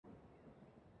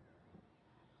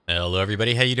Hello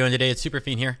everybody, how you doing today? It's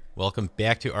Superfiend here. Welcome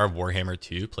back to our Warhammer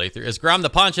 2 playthrough. As Grom the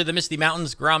Paunch of the Misty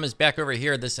Mountains, Grom is back over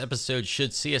here. This episode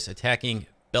should see us attacking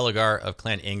Belegar of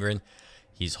Clan Angrund.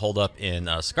 He's holed up in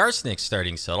Skarsnik's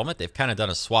starting settlement. They've kind of done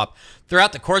a swap.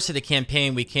 Throughout the course of the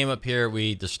campaign, we came up here,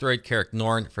 we destroyed Carrick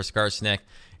Norn for Skarsnik,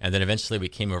 and then eventually we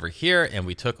came over here and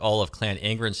we took all of Clan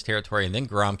Angrund's territory, and then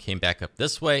Grom came back up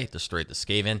this way, destroyed the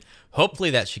Skaven.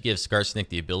 Hopefully that should give Skarsnik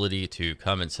the ability to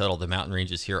come and settle the mountain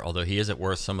ranges here, although he is at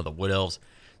war with some of the Wood Elves.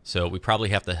 So we probably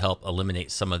have to help eliminate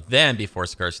some of them before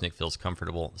Skarsnik feels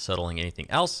comfortable settling anything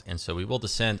else. And so we will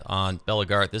descend on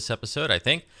Belegar this episode, I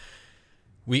think.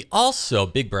 We also,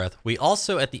 big breath, we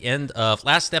also at the end of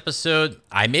last episode,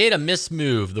 I made a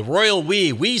mismove. The royal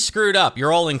we screwed up.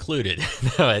 You're all included.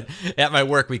 At my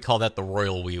work, we call that the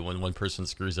royal we when one person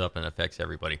screws up and affects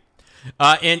everybody.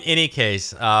 In any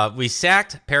case, we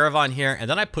sacked Paravon here, and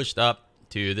then I pushed up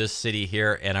to this city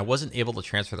here, and I wasn't able to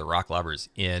transfer the rock lobbers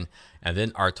in, and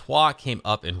then Artois came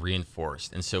up and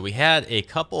reinforced. And so we had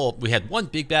one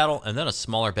big battle and then a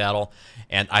smaller battle,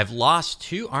 and I've lost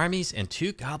 2 armies and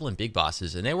 2 goblin big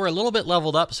bosses, and they were a little bit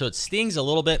leveled up, so it stings a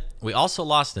little bit. We also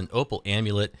lost an opal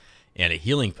amulet and a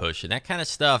healing potion. That kind of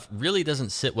stuff really doesn't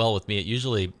sit well with me. It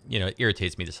usually, it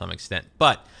irritates me to some extent,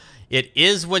 but it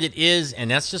is what it is, and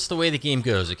that's just the way the game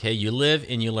goes, okay? You live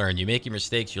and you learn. You make your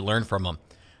mistakes, you learn from them.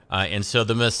 And so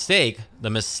the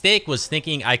mistake was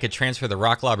thinking I could transfer the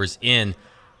rock lobbers in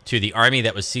to the army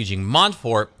that was sieging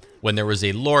Montfort when there was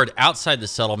a lord outside the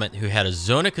settlement who had a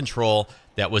zone of control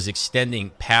that was extending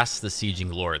past the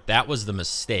sieging lord. That was the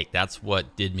mistake. That's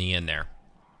what did me in there.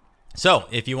 So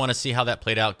if you want to see how that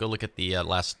played out, go look at the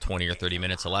last 20 or 30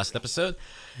 minutes of last episode.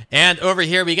 And over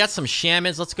here, we got some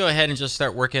shamans. Let's go ahead and just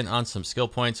start working on some skill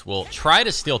points. We'll try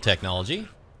to steal technology.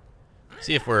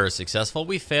 See if we're successful.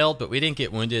 We failed, but we didn't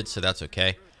get wounded, so that's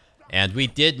okay. And we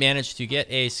did manage to get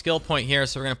a skill point here,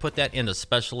 so we're going to put that into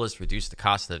specialist, reduce the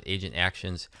cost of agent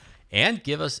actions, and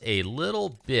give us a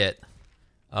little bit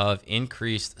of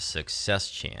increased success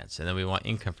chance. And then we want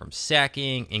income from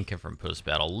sacking, income from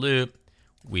post-battle loot.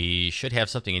 We should have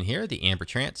something in here. The Amber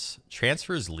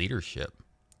transfers leadership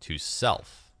to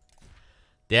self.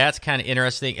 That's kind of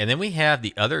interesting. And then we have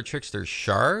the other Trickster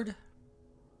Shard.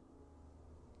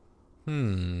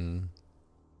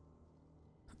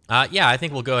 Yeah, I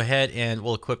think we'll go ahead and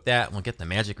we'll equip that. And we'll get the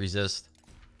magic resist.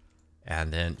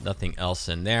 And then nothing else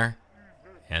in there.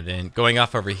 And then going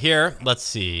off over here, let's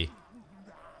see.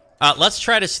 Let's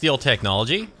try to steal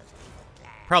technology.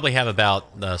 Probably have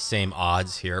about the same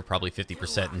odds here, probably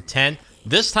 50% and 10.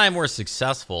 This time we're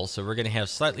successful, so we're going to have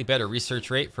slightly better research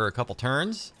rate for a couple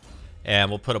turns. And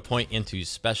we'll put a point into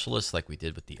specialist like we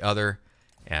did with the other.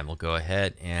 And we'll go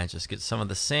ahead and just get some of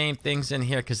the same things in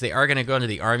here because they are going to go into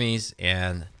the armies,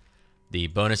 and the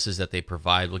bonuses that they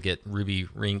provide, we'll get Ruby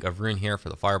Ring of Rune here for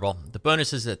the fireball. The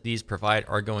bonuses that these provide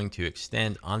are going to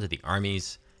extend onto the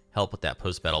armies, help with that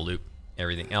post-battle loot,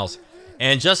 everything else.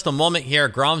 And just a moment here,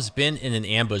 Grom's been in an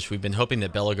ambush. We've been hoping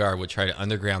that Belegar would try to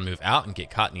underground move out and get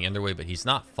caught in the underway, but he's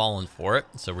not fallen for it.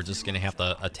 So we're just going to have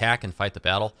to attack and fight the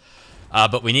battle.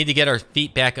 But we need to get our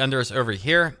feet back under us over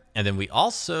here. And then we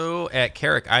also, at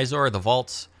Carrick Izor, the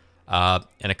vaults,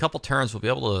 in a couple turns, we'll be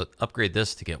able to upgrade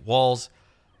this to get walls.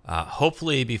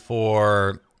 Hopefully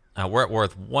before, we're at war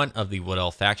with one of the Wood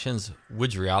Elf factions,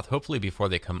 Woodrioth, hopefully before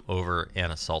they come over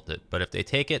and assault it. But if they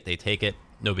take it,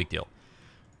 no big deal.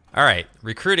 All right,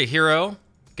 recruit a hero,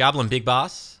 Goblin Big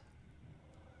Boss.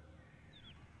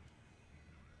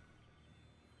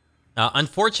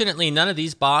 Unfortunately, none of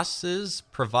these bosses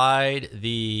provide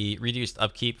the reduced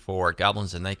upkeep for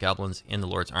goblins and night goblins in the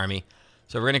Lord's army.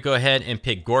 So we're going to go ahead and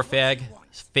pick Gorfag,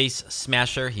 Face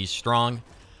Smasher. He's strong.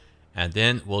 And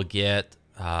then we'll get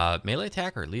melee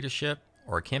attack or leadership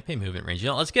or campaign movement range.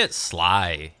 Let's get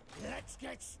Sly. Let's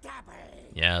get stabby.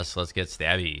 Yes, let's get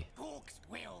Stabby.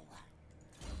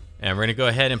 And we're going to go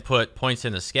ahead and put points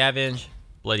into Scavenge,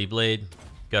 Bloody Blade,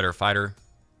 Gutter Fighter.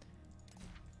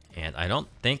 And I don't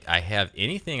think I have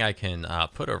anything I can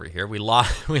put over here. We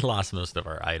lost most of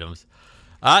our items.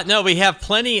 No, we have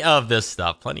plenty of this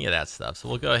stuff, plenty of that stuff. So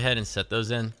we'll go ahead and set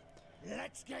those in.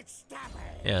 Let's get stabby.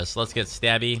 Yes, let's get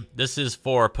Stabby. This is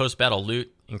for post-battle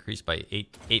loot, increased by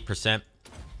 8%.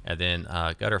 And then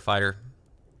Gutter Fighter.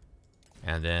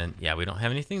 And then, yeah, we don't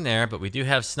have anything there, but we do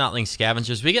have Snotling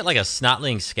Scavengers. We get like a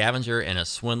Snotling Scavenger and a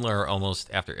Swindler almost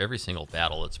after every single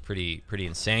battle. It's pretty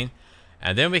insane.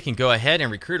 And then we can go ahead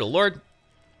and recruit a Lord.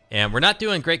 And we're not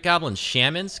doing Great Goblin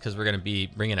Shamans because we're going to be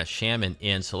bringing a Shaman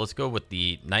in. So let's go with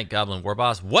the Night Goblin War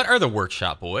Boss. What are the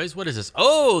Workshop Boys? What is this?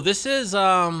 Oh, this is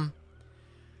a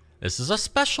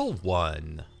special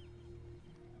one.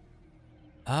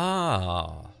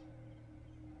 Ah.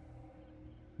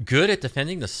 Good at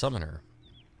defending the summoner.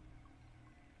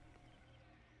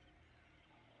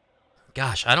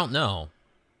 Gosh, I don't know.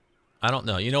 I don't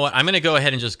know. You know what? I'm going to go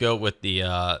ahead and just go with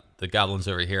the goblins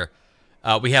over here.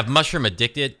 We have Mushroom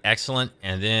Addicted. Excellent.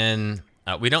 And then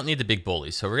we don't need the big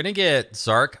bullies. So we're going to get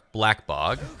Zark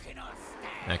Blackbog.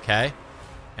 Okay.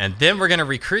 And then we're going to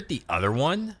recruit the other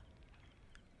one.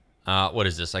 What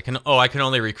is this? I can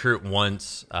only recruit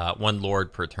once, one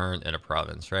lord per turn in a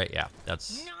province, right? Yeah,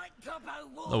 that's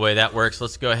the way that works.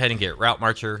 Let's go ahead and get Route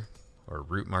Marcher or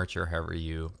Route Marcher, however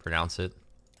you pronounce it.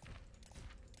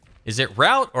 Is it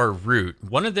Route or Route?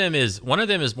 One of them is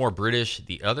more British.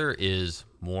 The other is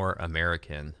more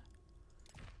American.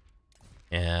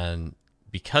 And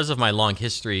because of my long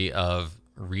history of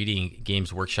reading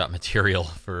Games Workshop material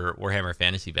for Warhammer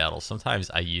Fantasy Battles, sometimes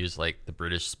I use like the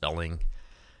British spelling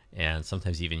and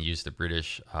sometimes even use the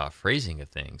British phrasing of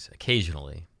things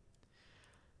occasionally.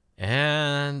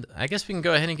 And I guess we can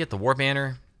go ahead and get the War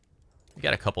Banner. We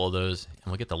got a couple of those,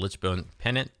 and we'll get the Lichbone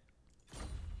Pennant.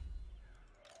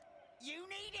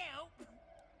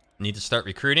 Need to start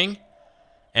recruiting.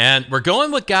 And we're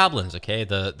going with goblins, okay?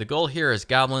 The goal here is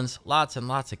goblins. Lots and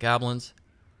lots of goblins.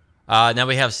 Now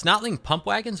we have Snotling Pump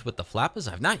Wagons with the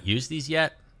Flappas. I've not used these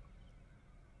yet.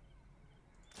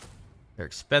 They're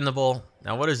expendable.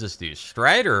 Now what does this do?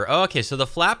 Strider. Oh, okay, so the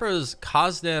Flappers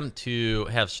cause them to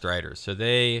have Striders. So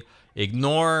they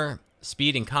ignore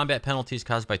speed and combat penalties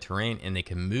caused by terrain, and they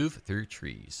can move through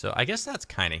trees. So I guess that's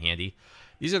kind of handy.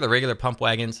 These are the regular Pump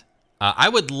Wagons. I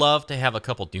would love to have a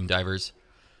couple Doom Divers.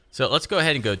 So let's go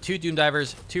ahead and go 2 Doom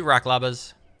Divers, 2 Rock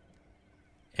Labas.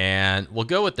 And we'll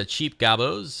go with the cheap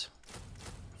Gabos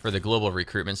for the global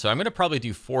recruitment. So I'm going to probably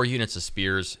do 4 units of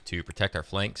Spears to protect our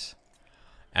flanks.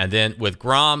 And then with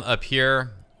Grom up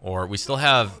here, or we still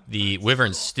have the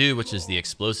Wyvern Stew, which is the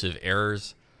explosive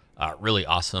errors. Really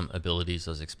awesome abilities,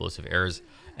 those explosive errors.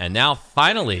 And now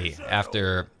finally,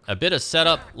 after a bit of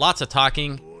setup, lots of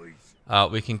talking,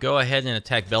 we can go ahead and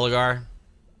attack Belegar.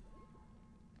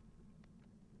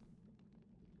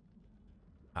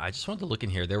 I just wanted to look in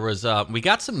here. There was, we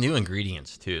got some new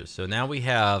ingredients too. So now we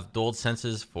have dulled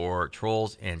senses for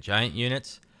trolls and giant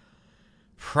units.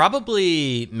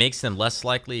 Probably makes them less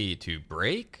likely to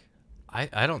break.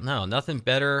 I don't know. Nothing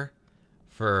better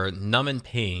for numb and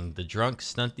pain. The drunk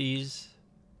stunties.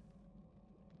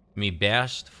 Me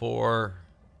bashed for...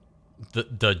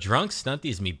 The drunk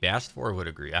stunties me bashed for would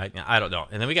agree. I don't know.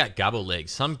 And then we got Gobbo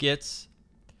Legs. Some gets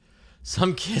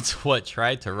what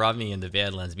tried to rob me in the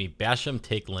Badlands. Me bash them,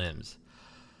 take limbs.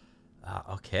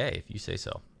 Okay, if you say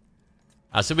so.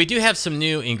 So we do have some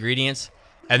new ingredients.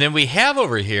 And then we have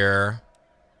over here,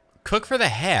 cook for the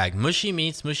hag. Mushy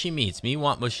meats, mushy meats. Me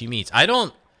want mushy meats. I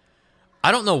don't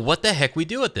know what the heck we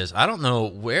do with this. I don't know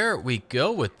where we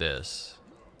go with this.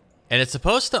 And it's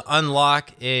supposed to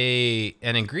unlock an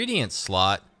ingredient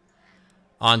slot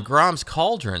on Grom's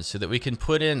Cauldron so that we can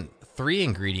put in 3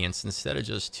 ingredients instead of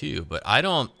just 2. But I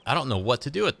don't know what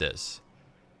to do with this.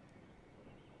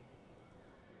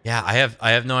 Yeah, I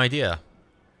have no idea.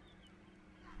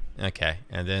 Okay,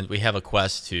 and then we have a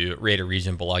quest to raid a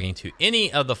region belonging to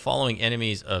any of the following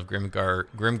enemies of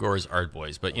Grimgor's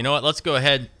Ardboys. But you know what? Let's go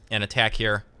ahead and attack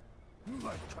here.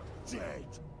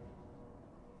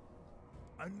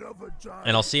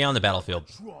 And I'll see you on the battlefield.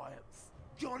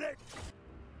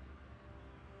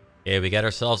 Okay, we got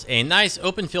ourselves a nice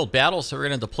open field battle, so we're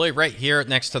going to deploy right here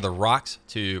next to the rocks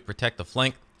to protect the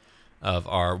flank of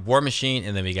our war machine.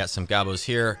 And then we got some Gobos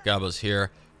here, Gobos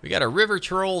here. We got our river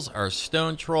trolls, our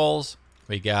stone trolls.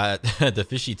 We got the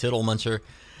fishy tittle muncher.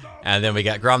 And then we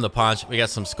got Grom the Paunch. We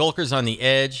got some skulkers on the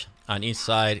edge on each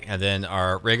side. And then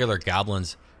our regular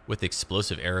goblins with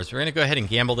explosive arrows. We're going to go ahead and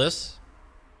gamble this.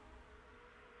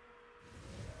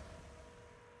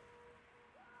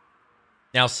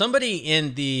 Now, somebody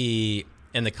in the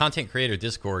content creator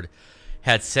Discord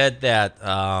had said that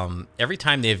every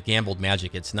time they've gambled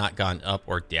magic, it's not gone up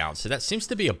or down. So that seems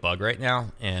to be a bug right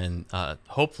now, and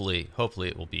hopefully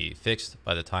it will be fixed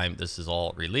by the time this is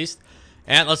all released.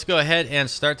 And let's go ahead and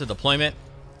start the deployment.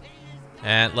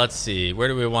 And let's see, where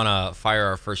do we want to fire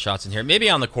our first shots in here? Maybe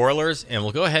on the Quarrelers, and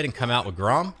we'll go ahead and come out with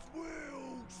Grom.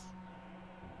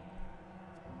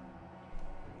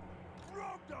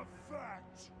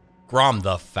 Grom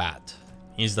the Fat.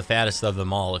 He's the fattest of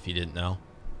them all, if you didn't know.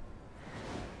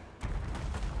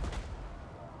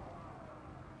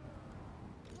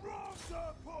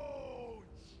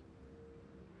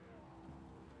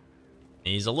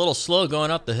 He's a little slow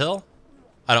going up the hill.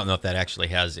 I don't know if that actually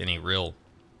has any real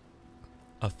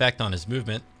effect on his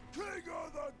movement.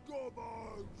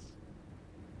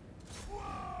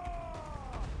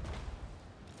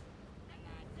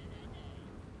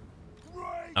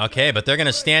 Okay, but they're going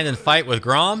to stand and fight with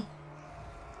Grom.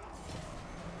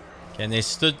 Okay, and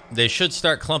they should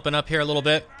start clumping up here a little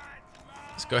bit.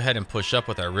 Let's go ahead and push up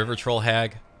with our River Troll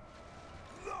Hag.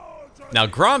 Now,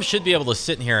 Grom should be able to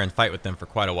sit in here and fight with them for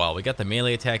quite a while. We got the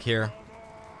melee attack here.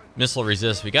 Missile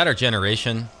resist. We got our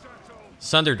generation.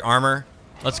 Sundered armor.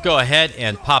 Let's go ahead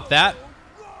and pop that.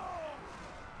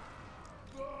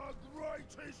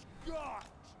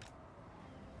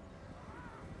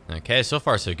 Okay, so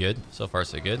far so good. So far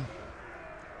so good.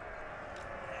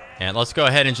 And let's go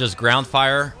ahead and just ground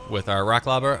fire with our rock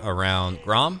lava around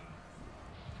Grom.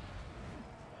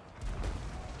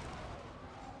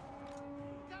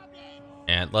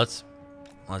 And let's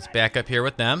back up here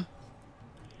with them.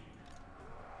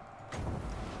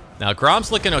 Now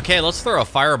Grom's looking okay. Let's throw a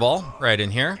fireball right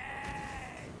in here.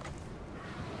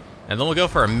 And then we'll go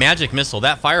for a magic missile.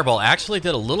 That fireball actually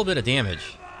did a little bit of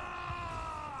damage.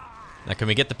 Now can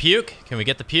we get the puke? Can we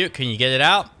get the puke? Can you get it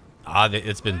out? Ah,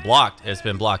 it's been blocked. It's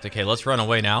been blocked. Okay, let's run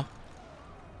away now.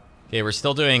 Okay, we're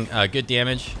still doing good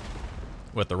damage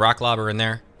with the rock lobber in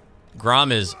there.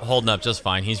 Grom is holding up just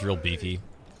fine. He's real beefy.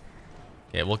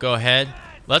 Okay, we'll go ahead.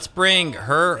 Let's bring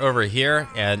her over here,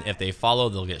 and if they follow,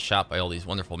 they'll get shot by all these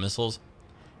wonderful missiles.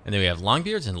 And then we have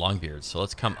Longbeards and Longbeards. So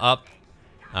let's come up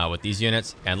with these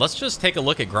units, and let's just take a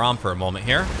look at Grom for a moment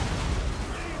here.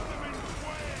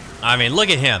 I mean, look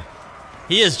at him.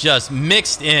 He is just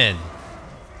mixed in,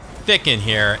 thick in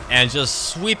here, and just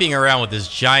sweeping around with this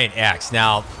giant axe.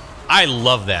 Now, I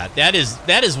love that. That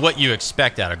is what you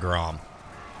expect out of Grom,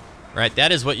 right?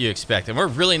 That is what you expect, and we're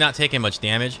really not taking much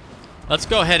damage. Let's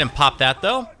go ahead and pop that,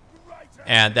 though.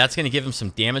 And that's going to give him some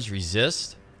damage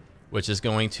resist, which is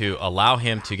going to allow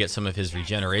him to get some of his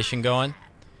regeneration going.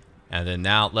 And then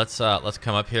now let's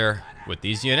come up here with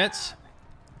these units.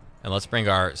 And let's bring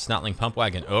our Snotling Pump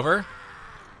Wagon over.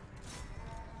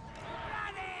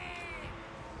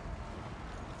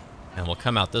 And we'll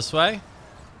come out this way.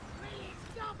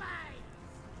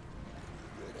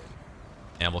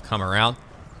 And we'll come around.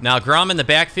 Now, Grom in the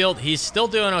backfield, he's still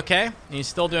doing okay. He's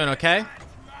still doing okay.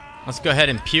 Let's go ahead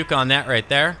and puke on that right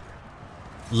there.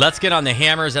 Let's get on the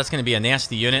hammers. That's going to be a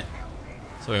nasty unit.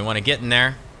 So we want to get in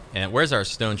there. And where's our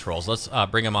stone trolls? Let's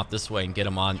bring them off this way and get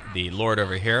them on the Lord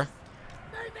over here.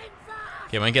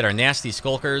 Okay, we want to get our nasty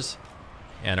skulkers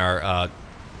and our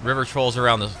river trolls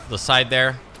around the side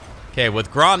there. Okay,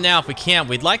 with Grom now, if we can,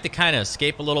 we'd like to kind of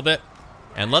escape a little bit.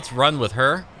 And let's run with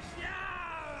her.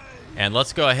 And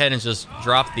let's go ahead and just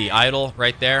drop the idol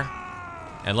right there.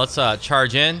 And let's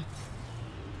charge in.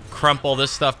 Crumple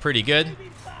this stuff pretty good.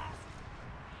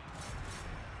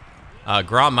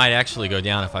 Grom might actually go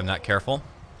down if I'm not careful.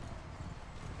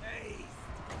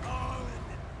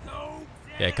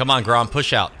 Okay, come on, Grom.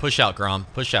 Push out. Push out, Grom.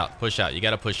 Push out. Push out. You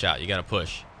got to push out. You got to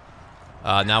push.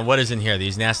 Now, what is in here?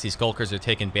 These nasty skulkers are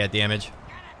taking bad damage.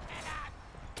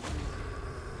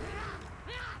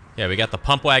 Yeah, we got the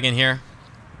pump wagon here.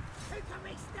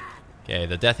 Okay,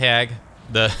 the death hag.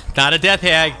 Not a death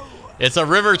hag. It's a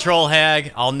river troll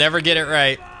hag. I'll never get it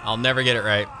right. I'll never get it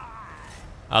right.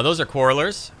 Those are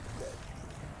quarrelers.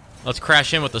 Let's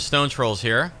crash in with the stone trolls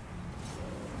here.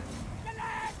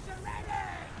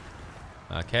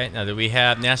 Okay, now that we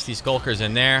have nasty skulkers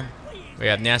in there. We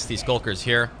have nasty skulkers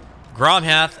here. Grom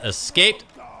hath escaped.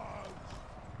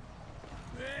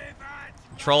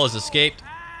 Troll has escaped.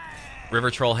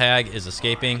 River troll hag is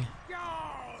escaping.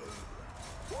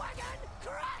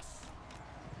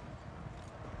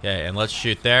 Okay, and let's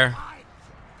shoot there.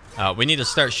 We need to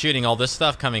start shooting all this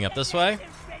stuff coming up this way.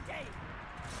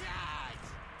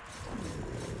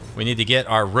 We need to get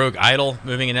our rogue idol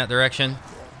moving in that direction.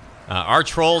 Our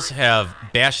trolls have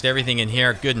bashed everything in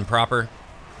here good and proper.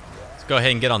 Let's go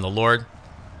ahead and get on the Lord.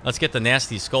 Let's get the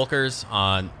nasty skulkers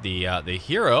on the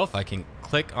hero. If I can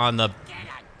click on the...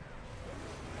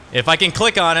 If I can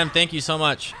click on him, thank you so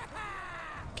much.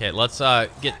 Okay, let's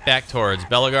get back towards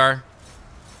Belegar.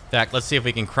 In fact, let's see if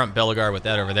we can crump Belegar with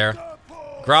that over there.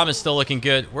 Grom is still looking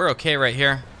good. We're okay right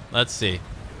here. Let's see.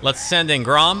 Let's send in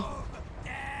Grom.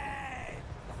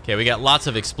 Okay, we got lots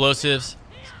of explosives.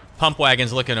 Pump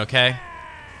wagon's looking okay.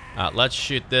 Let's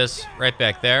shoot this right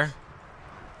back there.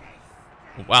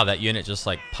 Wow, that unit just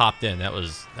like popped in. That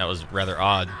was rather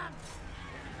odd.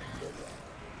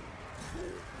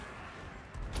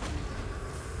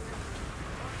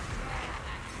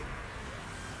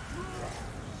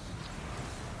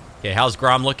 Okay, how's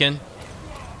Grom looking?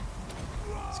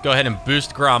 Let's go ahead and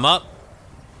boost Grom up.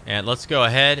 And let's go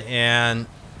ahead and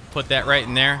put that right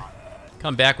in there.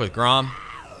 Come back with Grom.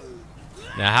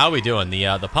 Now, how are we doing?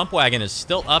 The pump wagon is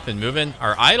still up and moving.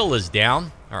 Our idol is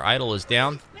down. Our idol is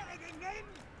down.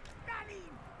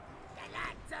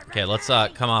 Okay, let's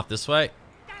come off this way.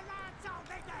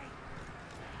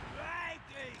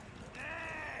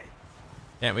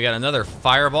 And we got another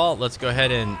fireball. Let's go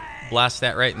ahead and blast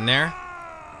that right in there.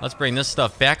 Let's bring this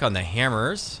stuff back on the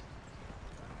hammers.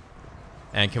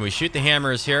 And can we shoot the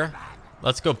hammers here?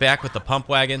 Let's go back with the pump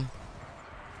wagon.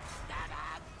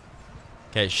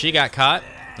 Okay, she got caught.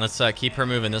 Let's keep her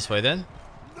moving this way then.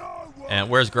 And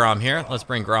where's Grom here? Let's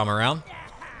bring Grom around.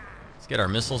 Let's get our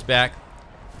missiles back.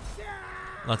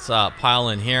 Let's pile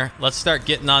in here. Let's start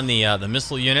getting on the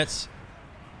missile units.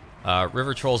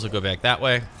 River trolls will go back that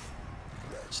way.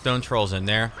 Stone trolls in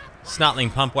there.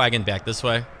 Snotling pump wagon back this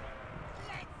way.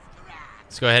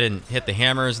 Let's go ahead and hit the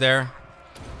hammers there.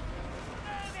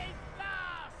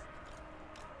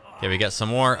 Okay, we got some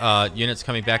more units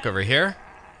coming back over here.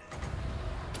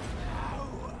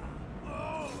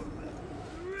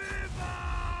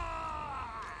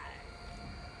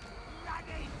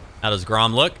 How does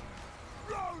Grom look?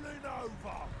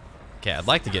 Okay, I'd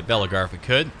like to get Belegar if we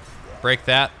could. Break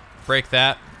that. Break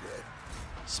that.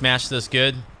 Smash this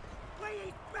good.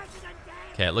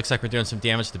 Okay, it looks like we're doing some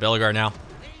damage to Belegar now.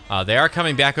 They are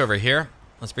coming back over here.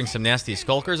 Let's bring some nasty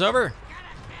skulkers over.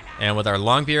 And with our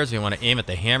longbeards, we want to aim at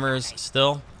the hammers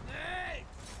still.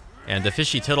 And the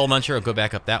fishy tittle muncher will go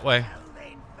back up that way.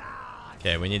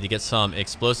 Okay, we need to get some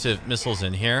explosive missiles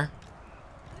in here.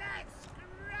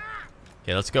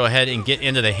 Okay, let's go ahead and get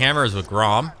into the hammers with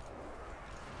Grom.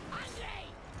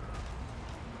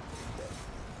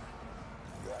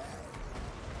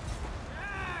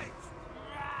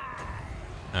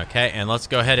 Okay, and let's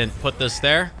go ahead and put this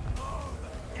there.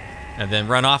 And then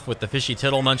run off with the fishy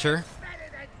tittle muncher.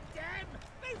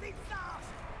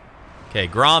 Okay,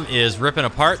 Grom is ripping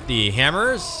apart the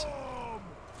hammers.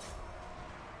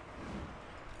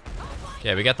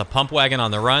 Okay, we got the pump wagon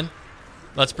on the run.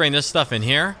 Let's bring this stuff in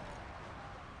here.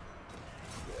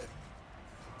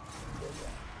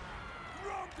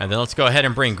 And then let's go ahead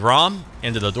and bring Grom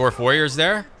into the Dwarf Warriors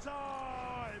there.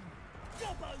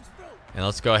 And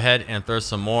let's go ahead and throw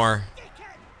some more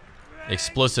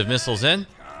explosive missiles in.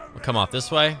 We'll come off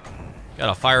this way. Got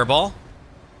a fireball.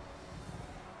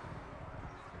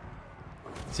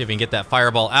 See if we can get that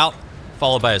fireball out.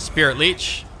 Followed by a spirit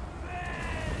leech.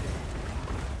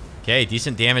 Okay,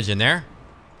 decent damage in there.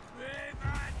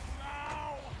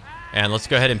 And let's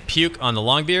go ahead and puke on the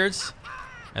longbeards.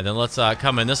 And then let's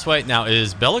come in this way. Now,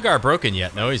 is Belegar broken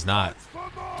yet? No, he's not.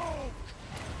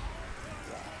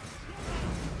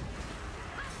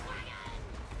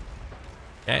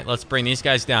 Okay, let's bring these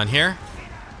guys down here.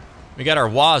 We got our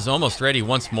Waz almost ready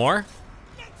once more.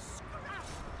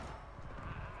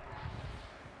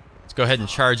 Let's go ahead and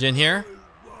charge in here.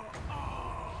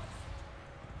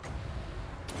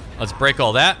 Let's break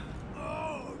all that.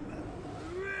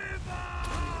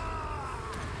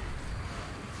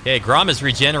 Okay, Grom has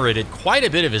regenerated quite a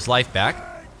bit of his life back.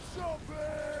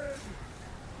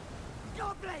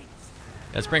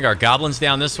 Let's bring our goblins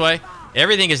down this way.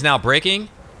 Everything is now breaking.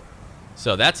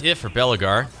 So that's it for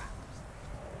Belegar.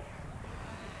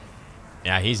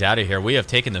 Yeah, he's out of here. We have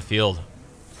taken the field.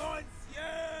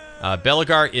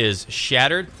 Belegar is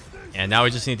shattered. And now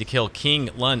we just need to kill King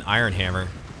Lun Ironhammer.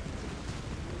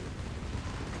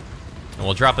 And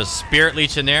we'll drop a Spirit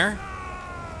Leech in there.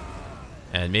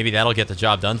 And maybe that'll get the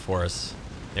job done for us.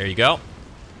 There you go.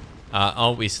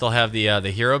 Oh, we still have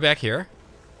the hero back here.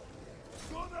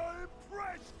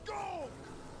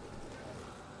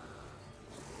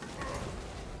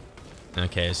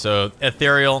 Okay, so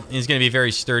Ethereal, he's going to be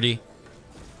very sturdy.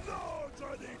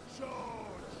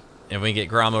 And we get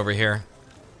Grom over here.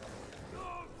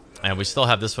 And we still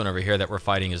have this one over here that we're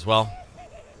fighting as well.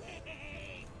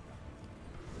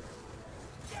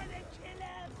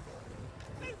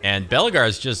 And Belegar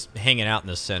is just hanging out in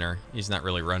the center. He's not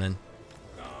really running.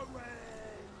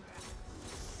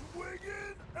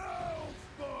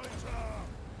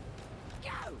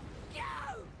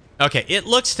 Okay, it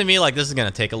looks to me like this is going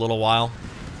to take a little while.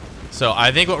 So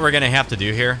I think what we're going to have to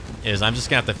do here is I'm just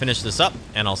going to have to finish this up,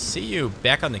 and I'll see you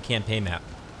back on the campaign map.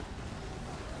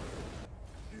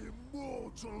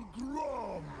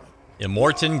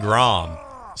 Immortan Grom.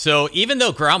 So even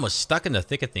though Grom was stuck in the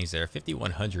thick of things there,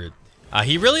 5,100,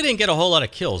 he really didn't get a whole lot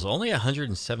of kills, only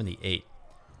 178.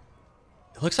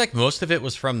 It looks like most of it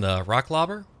was from the rock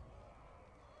lobber.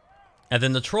 And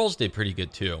then the trolls did pretty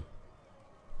good too.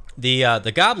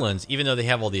 The goblins, even though they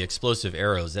have all the explosive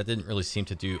arrows, that didn't really seem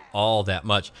to do all that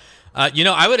much. You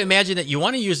know, I would imagine that you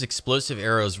want to use explosive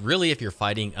arrows really if you're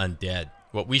fighting undead.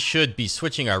 What we should be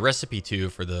switching our recipe to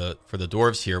for the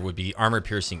dwarves here would be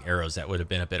armor-piercing arrows. That would have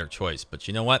been a better choice. But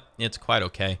you know what? It's quite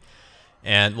okay.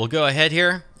 And we'll go ahead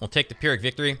here. We'll take the Pyrrhic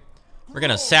Victory. We're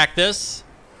going to sack this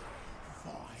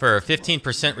for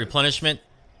 15% replenishment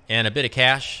and a bit of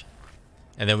cash.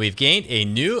 And then we've gained a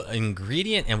new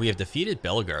ingredient, and we have defeated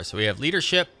Belegar. So we have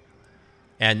leadership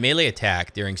and melee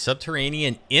attack during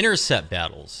subterranean intercept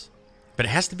battles. But it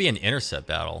has to be an intercept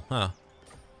battle, huh?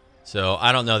 So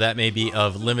I don't know. That may be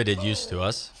of limited use to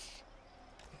us.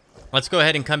 Let's go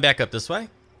ahead and come back up this way.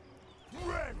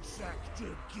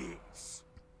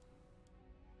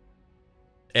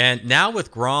 And now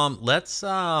with Grom, let's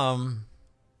go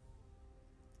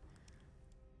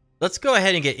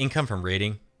ahead and get income from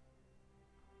raiding.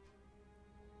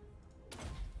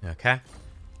 Okay.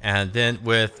 And then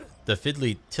with the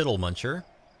Fiddly Tittle Muncher.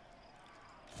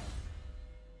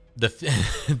 The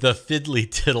Fiddly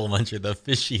Tittle Muncher. The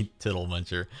Fishy Tittle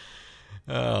Muncher.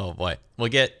 Oh, boy. We'll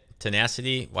get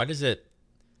Tenacity. Why does it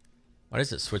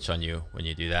switch on you when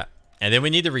you do that? And then we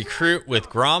need to recruit with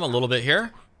Grom a little bit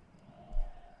here.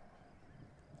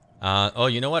 Oh,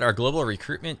 you know what? Our global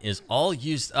recruitment is all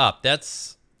used up.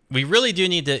 We really do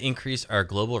need to increase our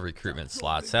global recruitment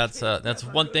slots. That's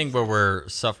one thing where we're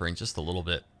suffering just a little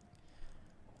bit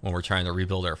when we're trying to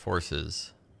rebuild our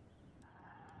forces.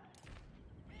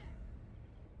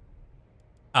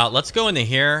 Let's go into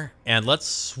here and let's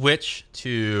switch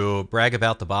to brag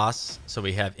about the boss so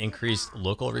we have increased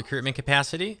local recruitment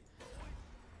capacity.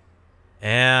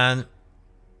 And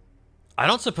I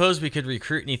don't suppose we could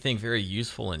recruit anything very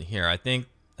useful in here. I think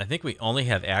we only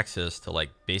have access to like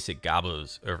basic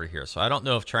gobos over here. So I don't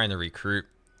know if trying to recruit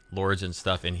lords and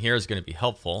stuff in here is going to be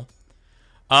helpful.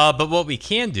 But what we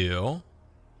can do,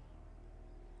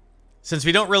 since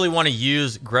we don't really want to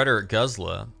use Grutter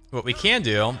Guzzla, what we can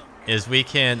do is we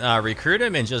can recruit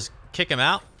him and just kick him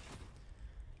out.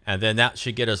 And then that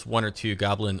should get us 1 or 2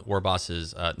 goblin war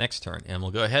bosses next turn. And we'll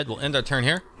go ahead. We'll end our turn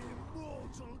here.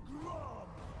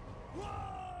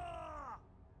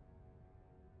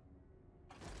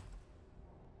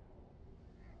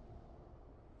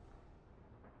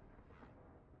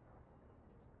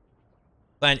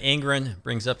 Clan Angrund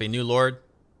brings up a new lord.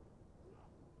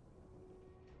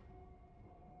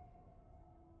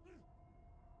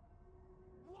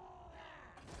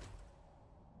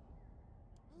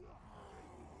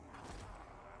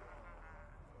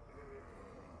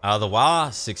 The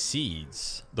Wa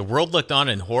succeeds. The world looked on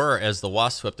in horror as the Wa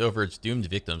swept over its doomed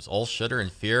victims, all shudder in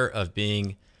fear of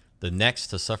being the next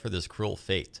to suffer this cruel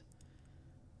fate.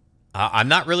 I'm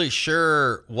not really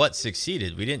sure what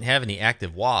succeeded. We didn't have any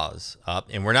active Was up,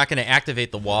 and we're not going to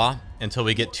activate the Wa until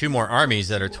we get 2 more armies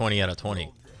that are 20 out of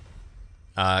 20.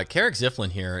 Carrick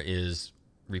Ziflin here is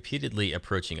repeatedly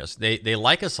approaching us. They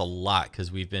like us a lot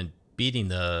because we've been beating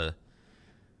the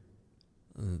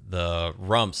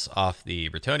rumps off the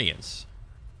Bretonians.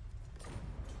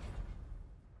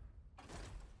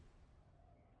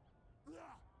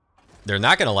 They're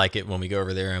not going to like it when we go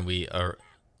over there and we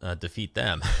defeat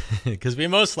them, because we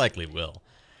most likely will.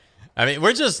 I mean,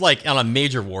 we're just like on a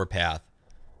major war path,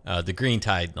 the Green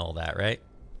Tide and all that, right?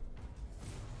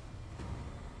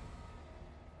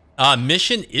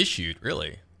 Mission issued,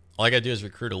 really. All I gotta do is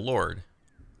recruit a lord.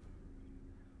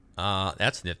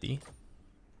 That's nifty.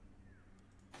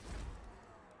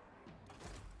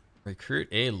 Recruit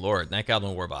a lord, Night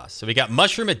Goblin War Boss. So we got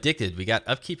Mushroom Addicted. We got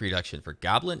upkeep reduction for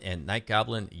Goblin and Night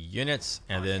Goblin units.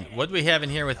 And then what do we have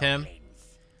in here with him?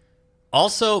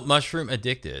 Also Mushroom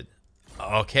Addicted.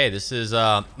 Okay, this is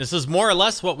more or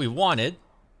less what we wanted.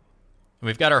 And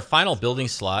we've got our final building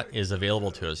slot is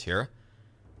available to us here.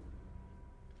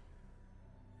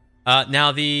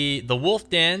 Now the Wolf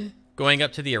Den going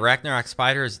up to the Arachnarok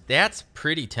Spiders, that's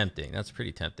pretty tempting. That's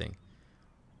pretty tempting.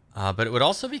 But it would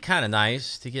also be kind of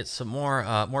nice to get some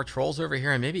more trolls over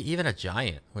here, and maybe even a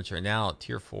giant, which are now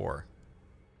tier 4.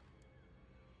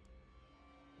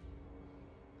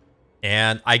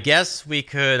 And I guess we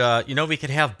could, we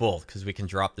could have both, because we can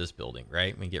drop this building,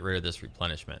 right? We can get rid of this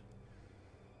replenishment.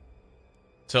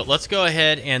 So let's go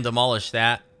ahead and demolish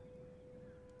that.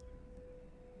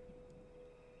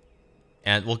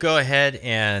 And we'll go ahead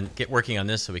and get working on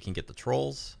this so we can get the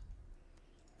trolls.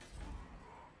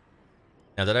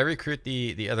 Now, did I recruit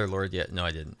the other lord yet? No,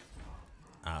 I didn't.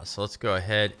 So let's go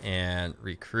ahead and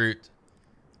recruit.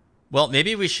 Well,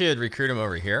 maybe we should recruit him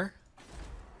over here.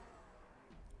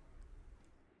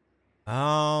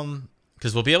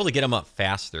 Because we'll be able to get him up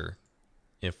faster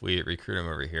if we recruit him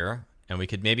over here. And we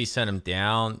could maybe send him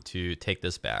down to take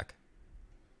this back.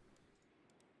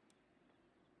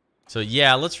 So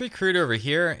yeah, let's recruit over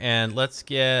here and let's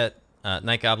get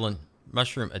Night Goblin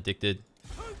Mushroom Addicted.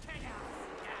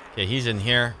 Okay, he's in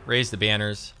here. Raise the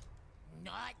banners.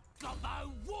 So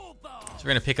we're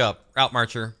going to pick up Route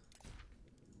Marcher.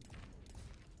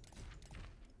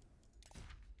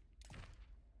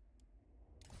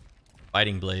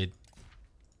 Fighting Blade.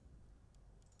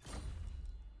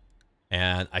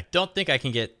 And I don't think I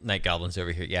can get night goblins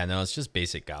over here. Yeah, no, it's just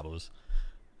basic gobos.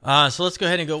 So let's go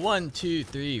ahead and go 1, 2,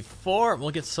 3, 4.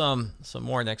 We'll get some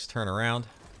more next turn around.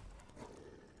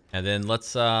 And then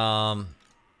let's well,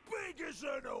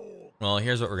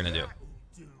 here's what we're gonna do.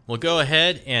 We'll go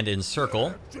ahead and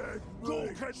encircle, because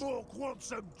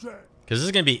this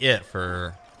is gonna be it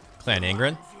for Clan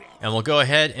Angrund. And we'll go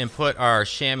ahead and put our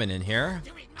shaman in here.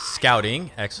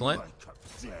 Scouting, excellent.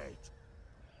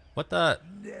 What the?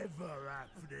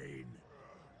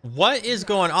 What is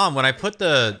going on? When I put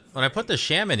the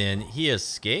shaman in, he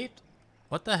escaped?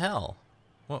 What the hell?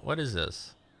 What is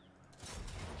this?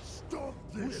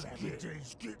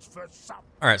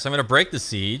 Alright, so I'm gonna break the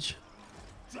siege.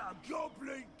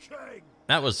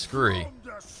 That was screwy.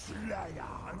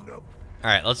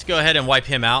 Alright, let's go ahead and wipe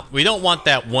him out. We don't want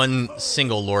that one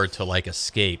single lord to like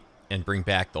escape and bring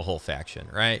back the whole faction,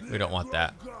 right? We don't want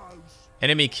that.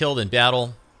 Enemy killed in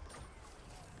battle.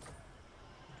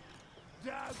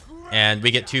 And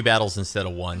we get 2 battles instead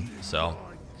of 1, so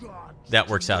that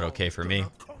works out okay for me.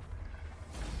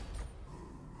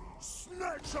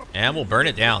 And we'll burn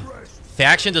it down.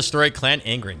 Faction destroyed Clan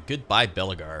Angrund. Goodbye,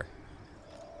 Belegar.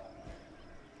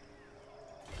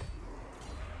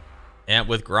 And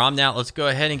with Grom now, let's go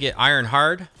ahead and get Iron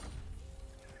Hard.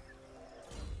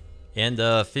 And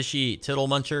the Fishy Tittle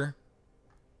Muncher.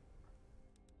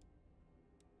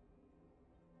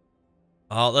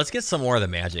 Let's get some more of the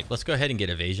magic. Let's go ahead and get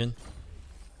evasion.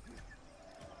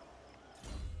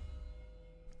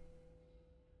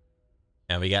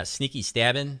 And we got sneaky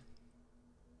stabbing.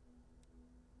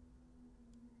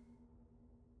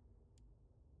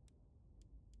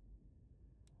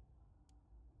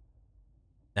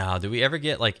 Now, do we ever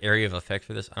get like area of effect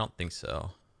for this? I don't think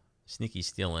so. Sneaky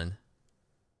stealing.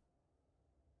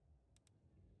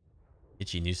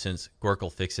 Itchy nuisance. Gork will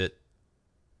fix it.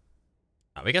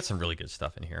 We got some really good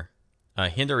stuff in here.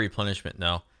 Hinder replenishment,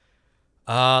 no.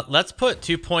 Let's put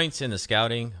 2 points in the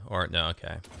scouting. Or, no,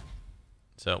 okay.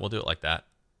 So we'll do it like that.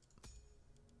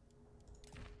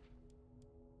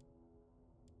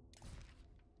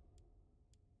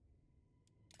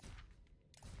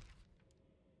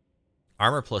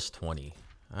 Armor plus 20.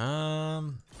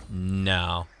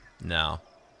 No.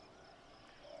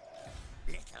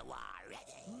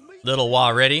 Little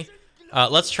while ready.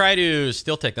 Let's try to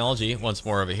steal technology once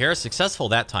more over here. Successful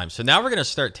that time. So now we're going to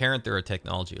start tearing through our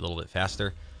technology a little bit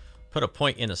faster. Put a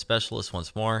point in a specialist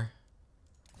once more.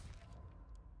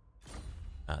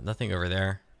 Nothing over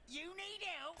there. You need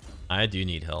help. I do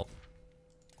need help.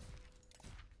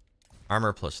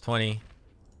 Armor plus 20.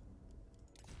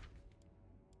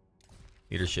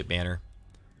 Leadership banner.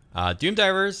 Doom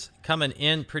divers coming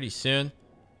in pretty soon.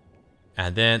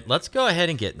 And then let's go ahead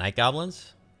and get night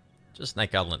goblins. Just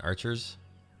night goblin archers.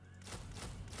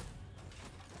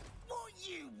 What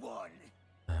you want?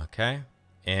 Okay.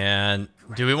 And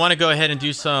do we want to go ahead and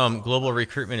do some global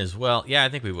recruitment as well? Yeah, I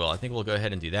think we will. I think we'll go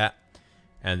ahead and do that.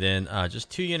 And then just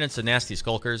 2 units of nasty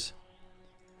skulkers.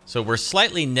 So we're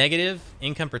slightly negative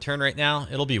income per turn right now.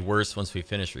 It'll be worse once we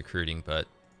finish recruiting, but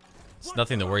it's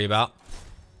nothing to worry about.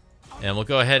 And we'll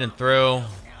go ahead and throw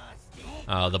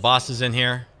the bosses in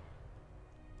here.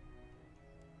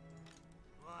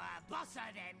 Boss of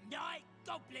them night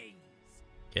goblins.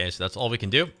 Okay, so that's all we can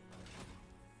do.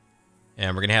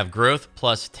 And we're going to have growth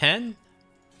plus 10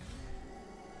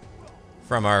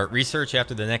 from our research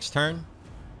after the next turn.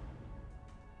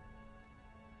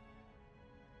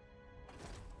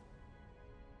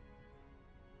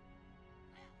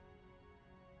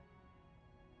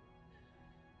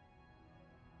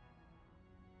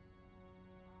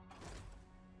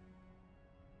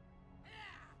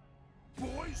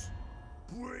 Boys,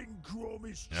 bring Grom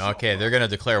his Okay, they're going to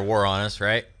declare war on us,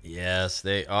 right? Yes,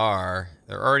 they are.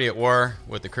 They're already at war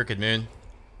with the Crooked Moon.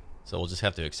 So we'll just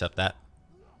have to accept that.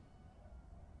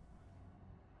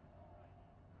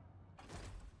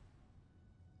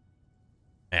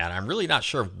 And I'm really not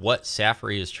sure what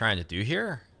Safari is trying to do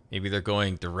here. Maybe they're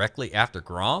going directly after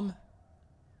Grom,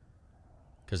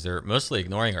 because they're mostly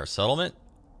ignoring our settlement.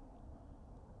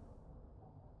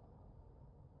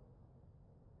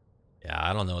 Yeah,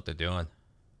 I don't know what they're doing.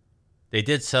 They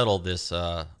did settle this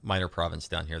minor province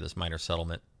down here, this minor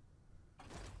settlement.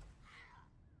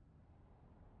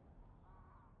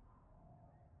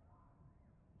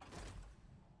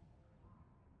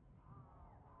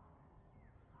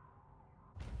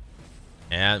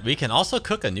 And we can also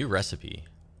cook a new recipe.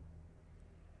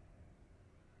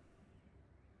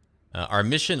 Our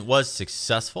mission was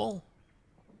successful.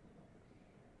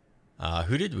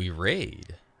 Who did we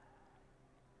raid?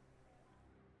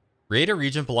 Raid a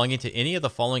region belonging to any of the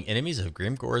following enemies of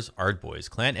Grimgor's Ardboys: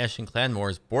 Clan Eshin, Clan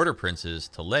Moors, Border Princes,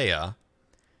 Talea,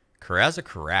 Karaza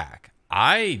Karak.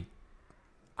 I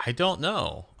don't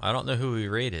know. I don't know who we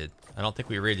raided. I don't think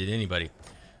we raided anybody.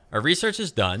 Our research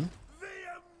is done.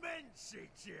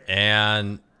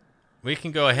 And we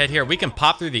can go ahead here. We can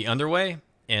pop through the underway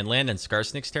and land in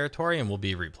Skarsnik's territory, and we'll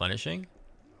be replenishing.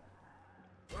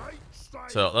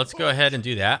 So let's go ahead and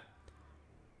do that.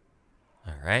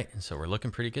 All right, and so we're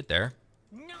looking pretty good there.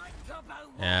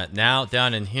 And now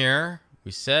down in here,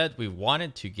 we said we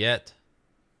wanted to get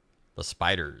the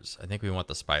spiders. I think we want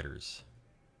the spiders.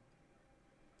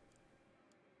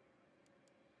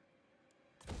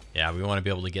 Yeah, we want to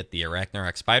be able to get the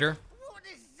Arachnarok spider.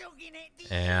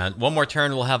 And one more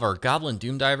turn, we'll have our Goblin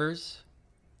Doom Divers.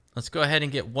 Let's go ahead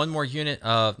and get one more unit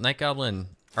of Night Goblin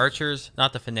Archers,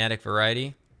 not the Fanatic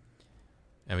variety.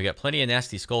 And we got plenty of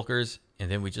nasty Skulkers. And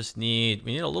then we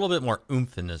need a little bit more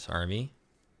oomph in this army.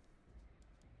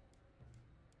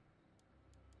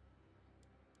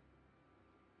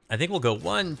 I think we'll go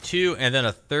 1, 2, and then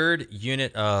a third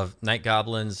unit of Night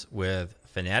Goblins with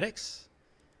Fanatics.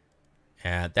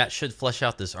 And that should flesh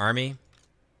out this army.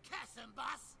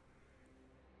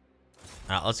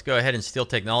 Let's go ahead and steal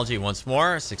technology once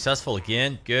more. Successful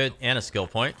again. Good. And a skill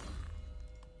point.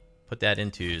 Put that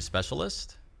into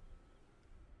Specialist.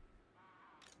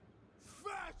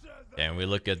 And we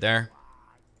look good there.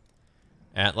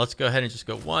 And let's go ahead and just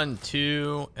go 1,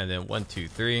 2, and then 1, 2,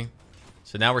 3.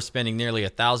 So now we're spending nearly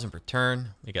 1,000 per turn.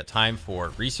 We got time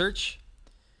for research.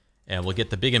 And we'll get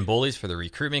the big and bullies for the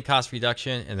recruitment cost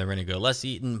reduction. And then we're going to go less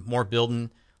eaten, more building.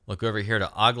 We'll go over here to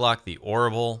Oglok the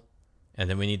Orrible. And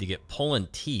then we need to get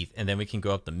Poland Teeth. And then we can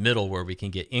go up the middle where we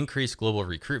can get increased global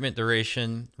recruitment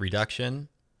duration reduction.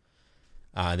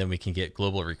 Then we can get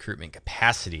global recruitment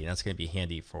capacity. And that's going to be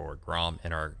handy for Grom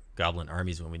and our Goblin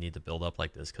armies when we need to build up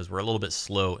like this, because we're a little bit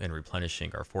slow in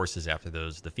replenishing our forces after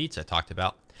those defeats I talked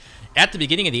about at the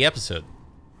beginning of the episode.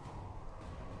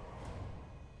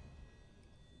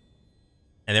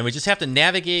 And then we just have to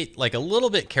navigate like a little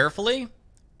bit carefully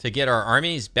to get our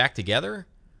armies back together.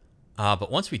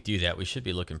 But once we do that, we should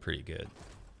be looking pretty good.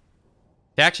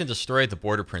 Faction destroyed the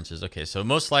Border Princes. Okay, so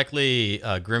most likely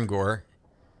Grimgor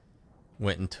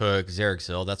went and took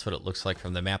Zarexil. That's what it looks like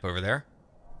from the map over there.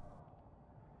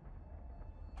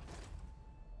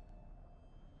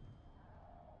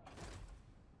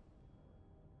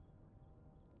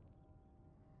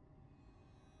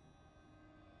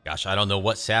 Gosh, I don't know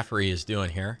what Safari is doing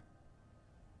here.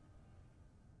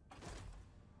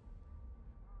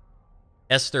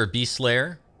 Esther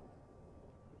Beastslayer.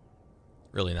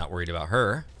 Really not worried about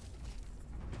her.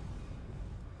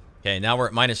 Okay, now we're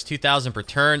at minus 2,000 per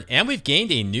turn, and we've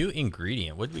gained a new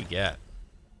ingredient. What did we get?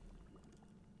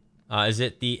 Is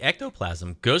it the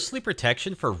Ectoplasm? Ghostly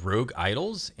protection for rogue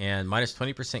idols, and minus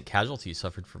 20% casualty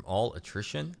suffered from all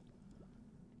attrition.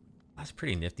 That's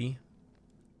pretty nifty.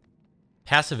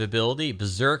 Passive ability,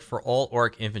 Berserk for all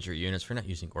Orc infantry units. We're not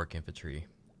using Orc infantry.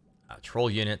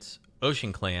 Troll units,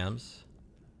 Ocean Clams,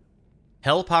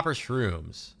 Hell Popper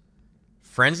Shrooms,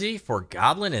 Frenzy for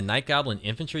Goblin and Night Goblin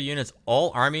infantry units,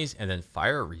 all armies, and then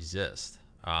Fire Resist.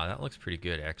 That looks pretty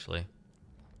good, actually.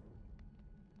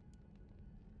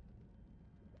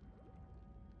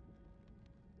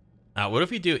 What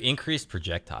if we do increased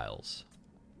projectiles?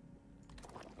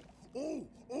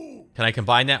 Can I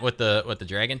combine that with the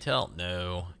Dragon Tail?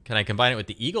 No. Can I combine it with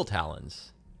the Eagle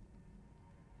Talons?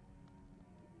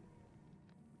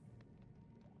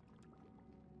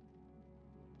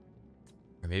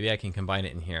 Or maybe I can combine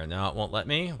it in here. No, it won't let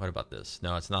me. What about this?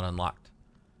 No, it's not unlocked.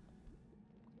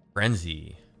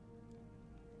 Frenzy.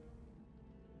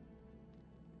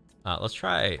 Let's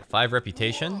try 5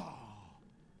 reputation.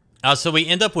 So we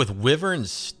end up with Wyvern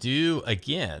Stew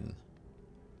again.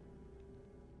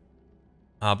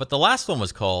 But the last one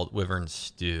was called Wyvern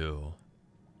Stew.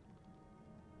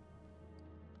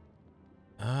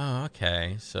 Oh,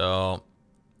 okay. So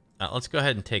let's go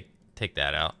ahead and take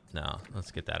that out. No, let's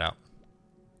get that out.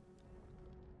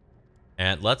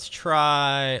 And let's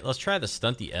try the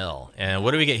Stunty L. And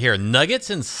what do we get here?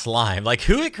 Nuggets and slime. Like,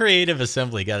 who at Creative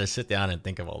Assembly got to sit down and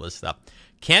think of all this stuff?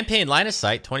 Campaign line of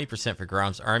sight, 20% for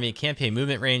Grom's army. Campaign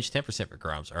movement range, 10% for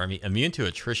Grom's army. Immune to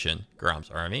attrition,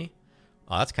 Grom's army.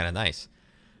 Oh, that's kind of nice.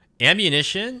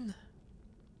 Ammunition.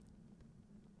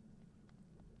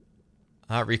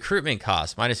 Recruitment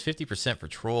cost, minus 50% for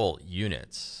troll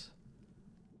units.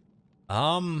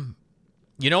 You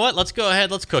know what? Let's go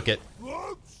ahead. Let's cook it.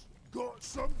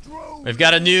 We've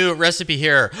got a new recipe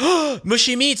here.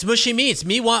 Mushy meats, mushy meats.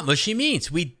 Me want mushy meats.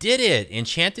 We did it.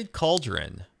 Enchanted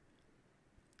Cauldron.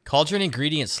 Cauldron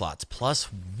ingredient slots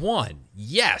 +1.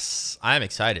 Yes, I'm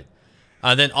excited.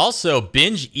 Then also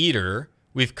binge eater.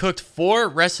 We've cooked 4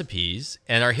 recipes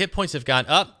and our hit points have gone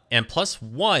up, and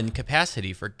 +1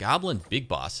 capacity for goblin big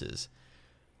bosses.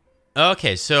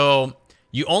 Okay, so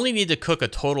you only need to cook a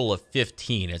total of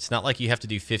 15. It's not like you have to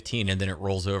do 15 and then it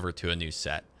rolls over to a new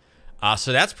set.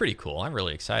 So that's pretty cool. I'm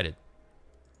really excited.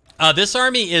 This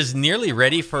army is nearly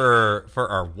ready for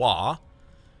our Wa.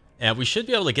 And we should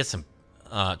be able to get some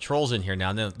trolls in here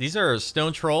now. Now, these are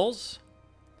stone trolls.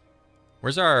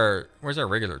 Where's our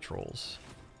regular trolls?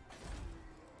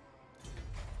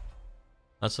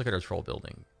 Let's look at our troll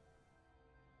building.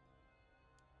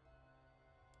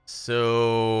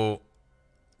 So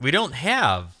we don't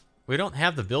have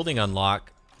the building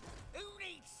unlock. Who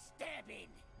needs stabbing?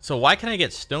 So why can I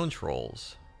get stone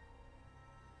trolls?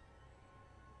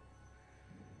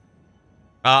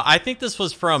 I think this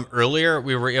was from earlier.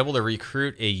 We were able to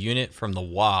recruit a unit from the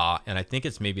Wa, and I think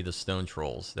it's maybe the stone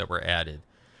trolls that were added.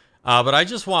 But I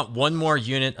just want one more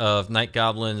unit of night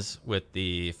goblins with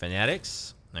the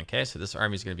fanatics. Okay, so this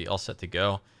army is going to be all set to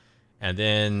go. And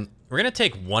then we're going to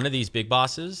take one of these big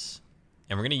bosses,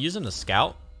 and we're going to use them to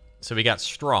scout. So we got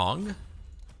strong.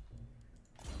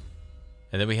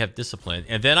 And then we have discipline.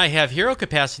 And then I have hero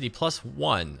capacity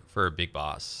 +1 for a big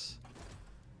boss.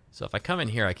 So if I come in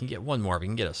here, I can get one more. We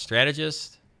can get a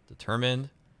strategist, determined.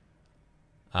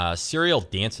 Serial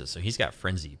dances. So he's got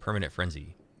frenzy, permanent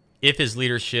frenzy, if his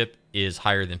leadership is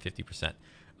higher than 50%.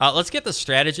 Let's get the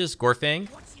strategist, Gorfang,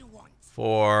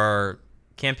 for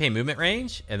campaign movement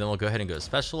range. And then we'll go ahead and go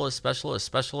specialist, specialist,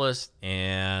 specialist.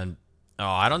 And, oh,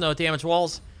 I don't know, damage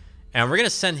walls. And we're going to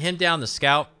send him down the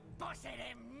scout.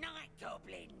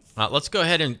 Let's go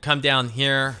ahead and come down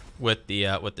here with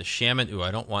the shaman. Ooh,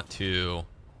 I don't want to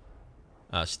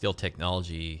steal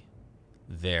technology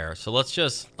there. So let's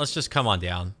just come on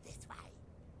down.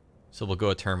 So we'll go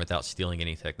a turn without stealing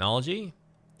any technology.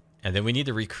 And then we need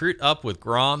to recruit up with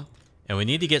Grom. And we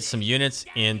need to get some units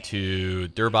into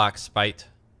Durbach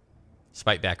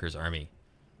Spitebacker's army.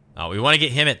 We want to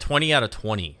get him at 20 out of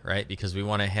 20, right? Because we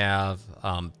want to have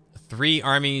 3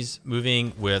 armies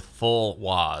moving with full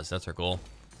Was. That's our goal.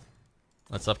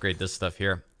 Let's upgrade this stuff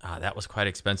here. That was quite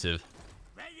expensive.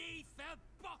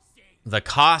 The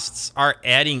costs are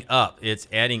adding up. It's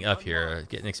adding up here. It's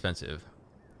getting expensive.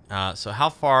 So how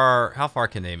far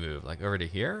can they move? Like over to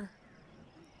here?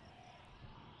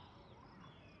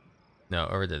 No,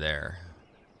 over to there.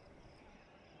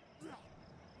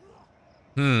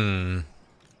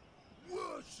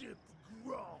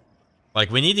 Like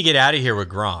we need to get out of here with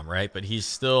Grom, right? But he's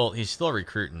still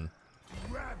recruiting.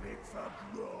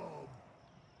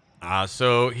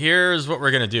 So here's what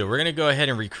we're gonna do. We're gonna go ahead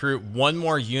and recruit one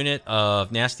more unit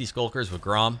of nasty skulkers with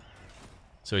Grom.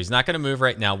 So he's not gonna move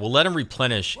right now. We'll let him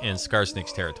replenish in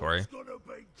Skarsnik's territory.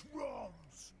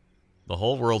 The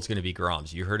whole world's gonna be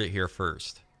Groms. You heard it here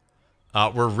first.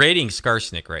 We're raiding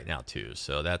Skarsnik right now too,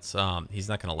 so that's he's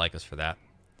not gonna like us for that.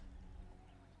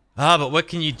 But what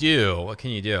can you do? What can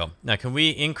you do? Now, can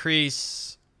we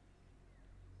increase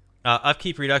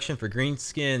upkeep reduction for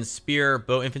Greenskins, spear,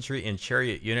 bow infantry, and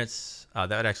chariot units? That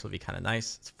would actually be kind of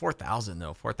nice. It's 4,000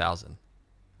 though. 4,000.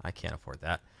 I can't afford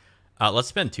that. Let's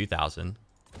spend 2,000,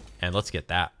 and let's get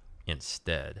that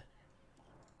instead.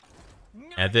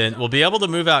 And then we'll be able to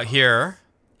move out here,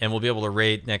 and we'll be able to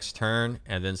raid next turn.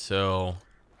 And then so...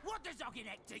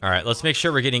 All right, let's make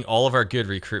sure we're getting all of our good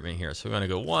recruitment here. So we're going to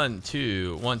go 1,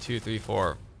 2, 1, 2, 3,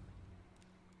 4.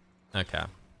 Okay.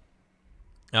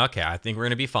 Okay, I think we're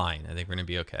going to be fine. I think we're going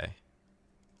to be okay.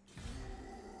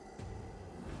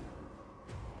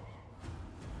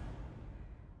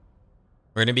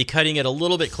 We're going to be cutting it a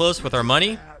little bit close with our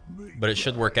money, but it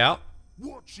should work out.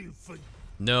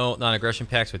 No non-aggression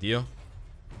pacts with you.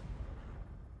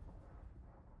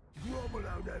 We'll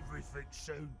out everything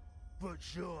soon, but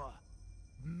sure,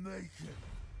 make it.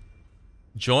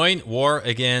 Join war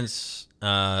against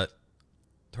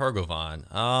Targovan.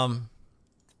 Well,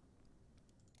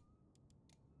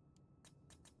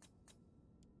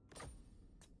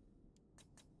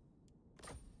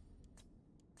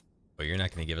 you're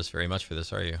not going to give us very much for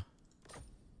this, are you?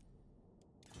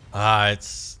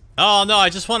 It's... Oh, no, I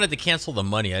just wanted to cancel the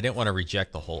money. I didn't want to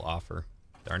reject the whole offer.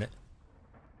 Darn it.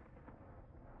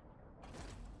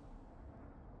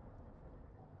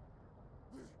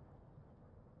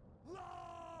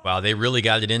 Wow, they really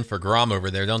got it in for Grom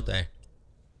over there, don't they?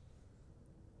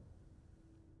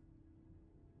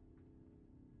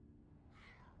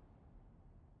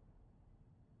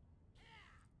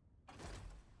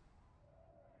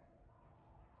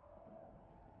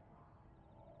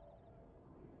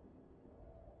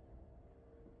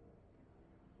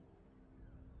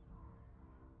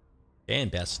 Okay, and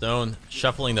Bastone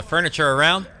shuffling the furniture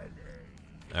around.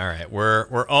 All right,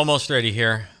 we're almost ready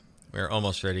here. We're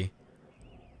almost ready.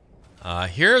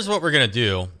 Here's what we're gonna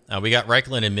do. We got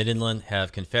Reichland and Middenland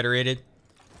have confederated.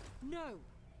 No.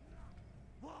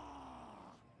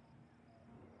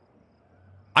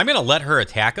 I'm gonna let her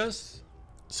attack us.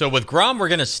 So with Grom, we're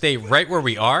gonna stay right where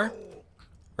we are.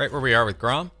 Right where we are with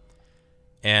Grom.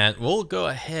 And we'll go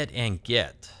ahead and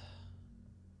get,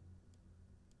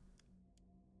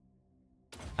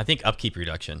 I think, upkeep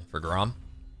reduction for Grom.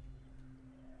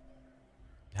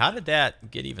 How did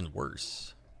that get even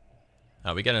worse?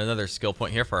 We got another skill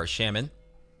point here for our shaman.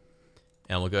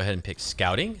 And we'll go ahead and pick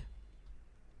scouting.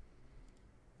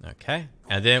 Okay.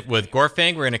 And then with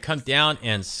Gorfang, we're going to come down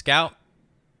and scout.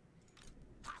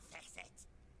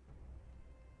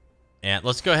 And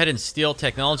let's go ahead and steal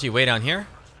technology way down here.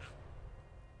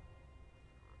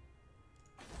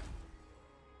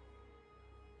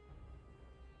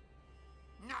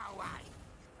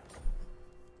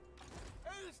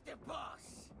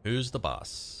 Who's the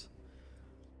boss?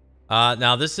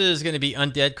 Now this is going to be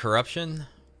undead corruption.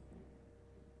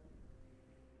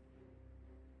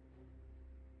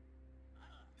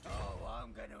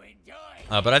 I'm gonna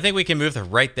enjoy. But I think we can move to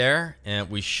right there, and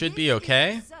we should be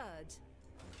okay.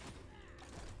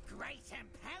 Great and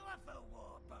powerful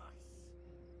war boss.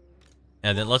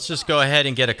 And then let's just go ahead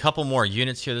and get a couple more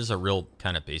units here. This is a real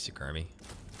kind of basic army.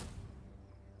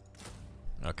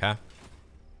 Okay.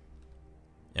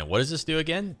 And what does this do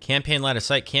again? Campaign line of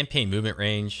sight, campaign movement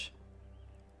range,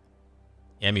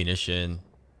 ammunition,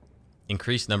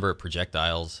 increased number of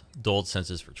projectiles, dulled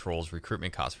senses for trolls,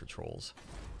 recruitment cost for trolls.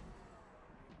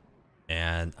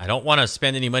 And I don't want to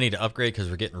spend any money to upgrade because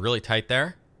we're getting really tight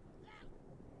there.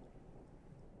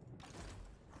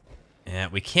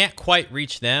 And we can't quite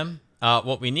reach them.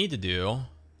 What we need to do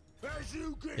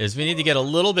is we need to get a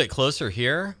little bit closer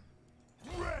here.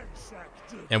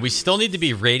 And we still need to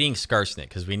be raiding Skarsnik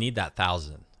because we need that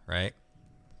 1,000, right?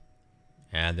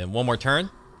 And then one more turn.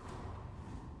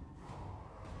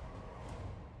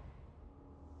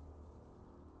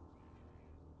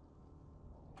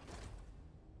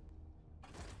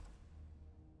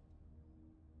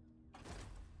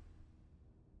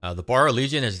 The Barra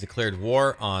Legion has declared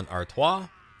war on Artois.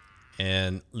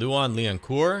 And Luan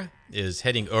Liancourt is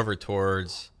heading over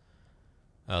towards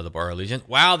the Barra Legion.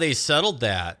 Wow, they settled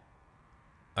that.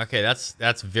 Okay,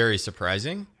 that's very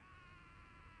surprising.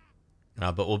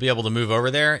 But we'll be able to move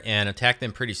over there and attack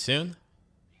them pretty soon.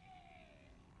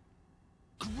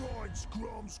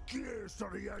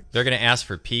 They're going to ask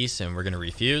for peace, and we're going to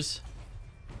refuse.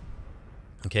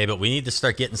 Okay, but we need to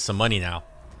start getting some money now.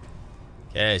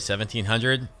 Okay,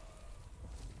 1,700.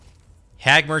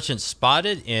 Hag Merchant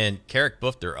spotted in Carrick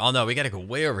Bufter. Oh, no, we got to go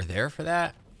way over there for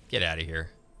that? Get out of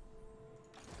here.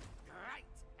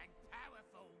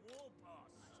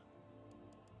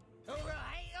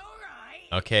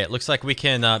 Okay, it looks like we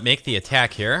can make the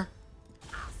attack here.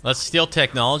 Let's steal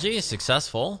technology.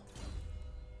 Successful.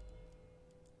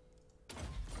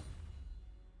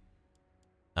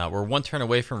 We're one turn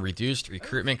away from reduced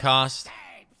recruitment cost.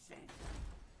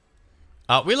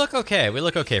 We look okay. We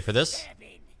look okay for this.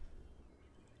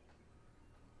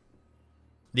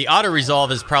 The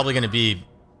auto-resolve is probably going to be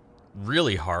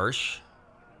really harsh.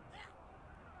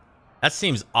 That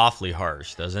seems awfully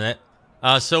harsh, doesn't it?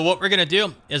 So what we're going to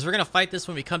do is we're going to fight this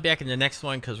when we come back in the next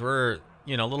one because we're,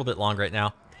 a little bit long right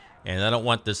now. And I don't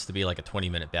want this to be like a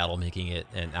 20-minute battle, making it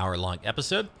an hour-long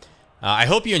episode. I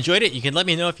hope you enjoyed it. You can let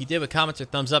me know if you did with comments or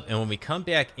thumbs up. And when we come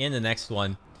back in the next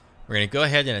one, we're going to go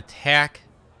ahead and attack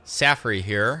Safri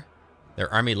here.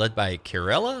 Their army led by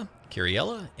Curiella.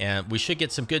 And we should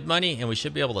get some good money, and we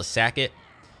should be able to sack it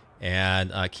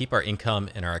and keep our income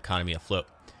and our economy afloat.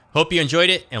 Hope you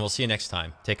enjoyed it, and we'll see you next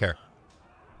time. Take care.